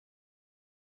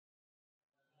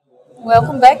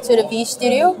Welcome back to the V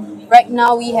Studio. Right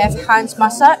now we have Hans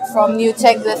Massad from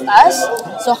Newtec with us.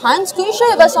 So Hans, could you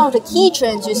share with us some of the key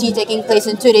trends you see taking place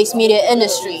in today's media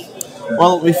industry?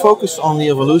 Well, we focus on the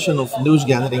evolution of news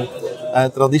gathering.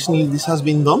 Traditionally, this has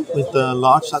been done with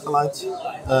large satellite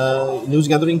news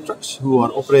gathering trucks who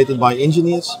are operated by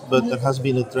engineers, but there has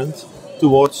been a trend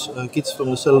towards kits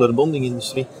from the cellular bonding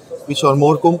industry, which are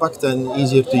more compact and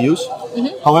easier to use.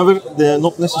 However,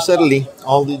 not necessarily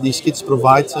all these kits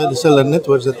provide the cellular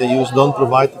networks that they use don't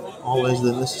provide always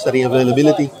the necessary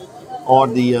availability or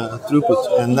the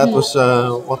throughput, and that was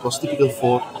what was typical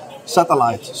for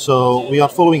satellite. So we are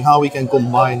following how we can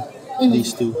combine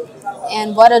these two.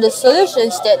 And what are the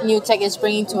solutions that Newtec is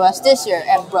bringing to us this year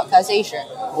at Broadcast Asia?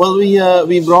 Well,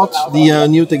 we brought the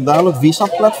Newtec Dialog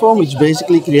VSAT platform, which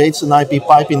basically creates an IP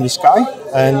pipe in the sky.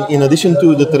 And in addition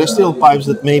to the terrestrial pipes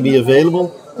that may be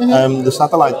available, the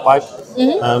satellite pipe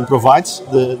provides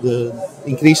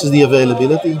increases the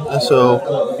availability. And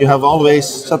so you have always,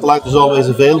 satellite is always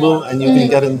available, and you can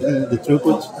guarantee the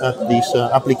throughput that these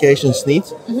applications need,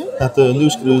 that the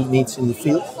news crew needs in the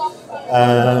field.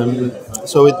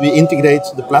 So we integrate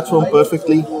the platform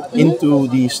perfectly into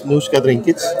these news gathering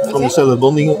kits from the cellular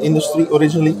bonding industry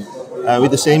originally,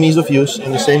 with the same ease of use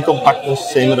and the same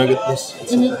compactness, same ruggedness,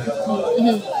 etc.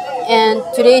 And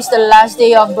today is the last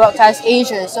day of Broadcast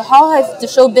Asia. So how has the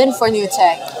show been for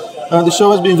Newtec? The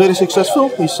show has been very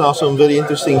successful. We saw some very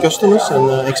interesting customers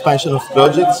and expansion of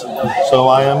projects. So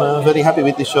I am very happy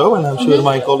with the show, and I'm sure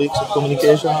my colleagues at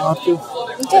Communication are too.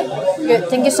 Okay, good.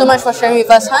 Thank you so much for sharing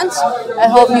with us, Hans. I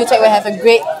hope Newtec will have a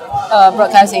great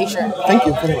Broadcast Asia. Thank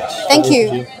you very much. Thank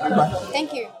you. Bye.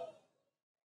 Thank you.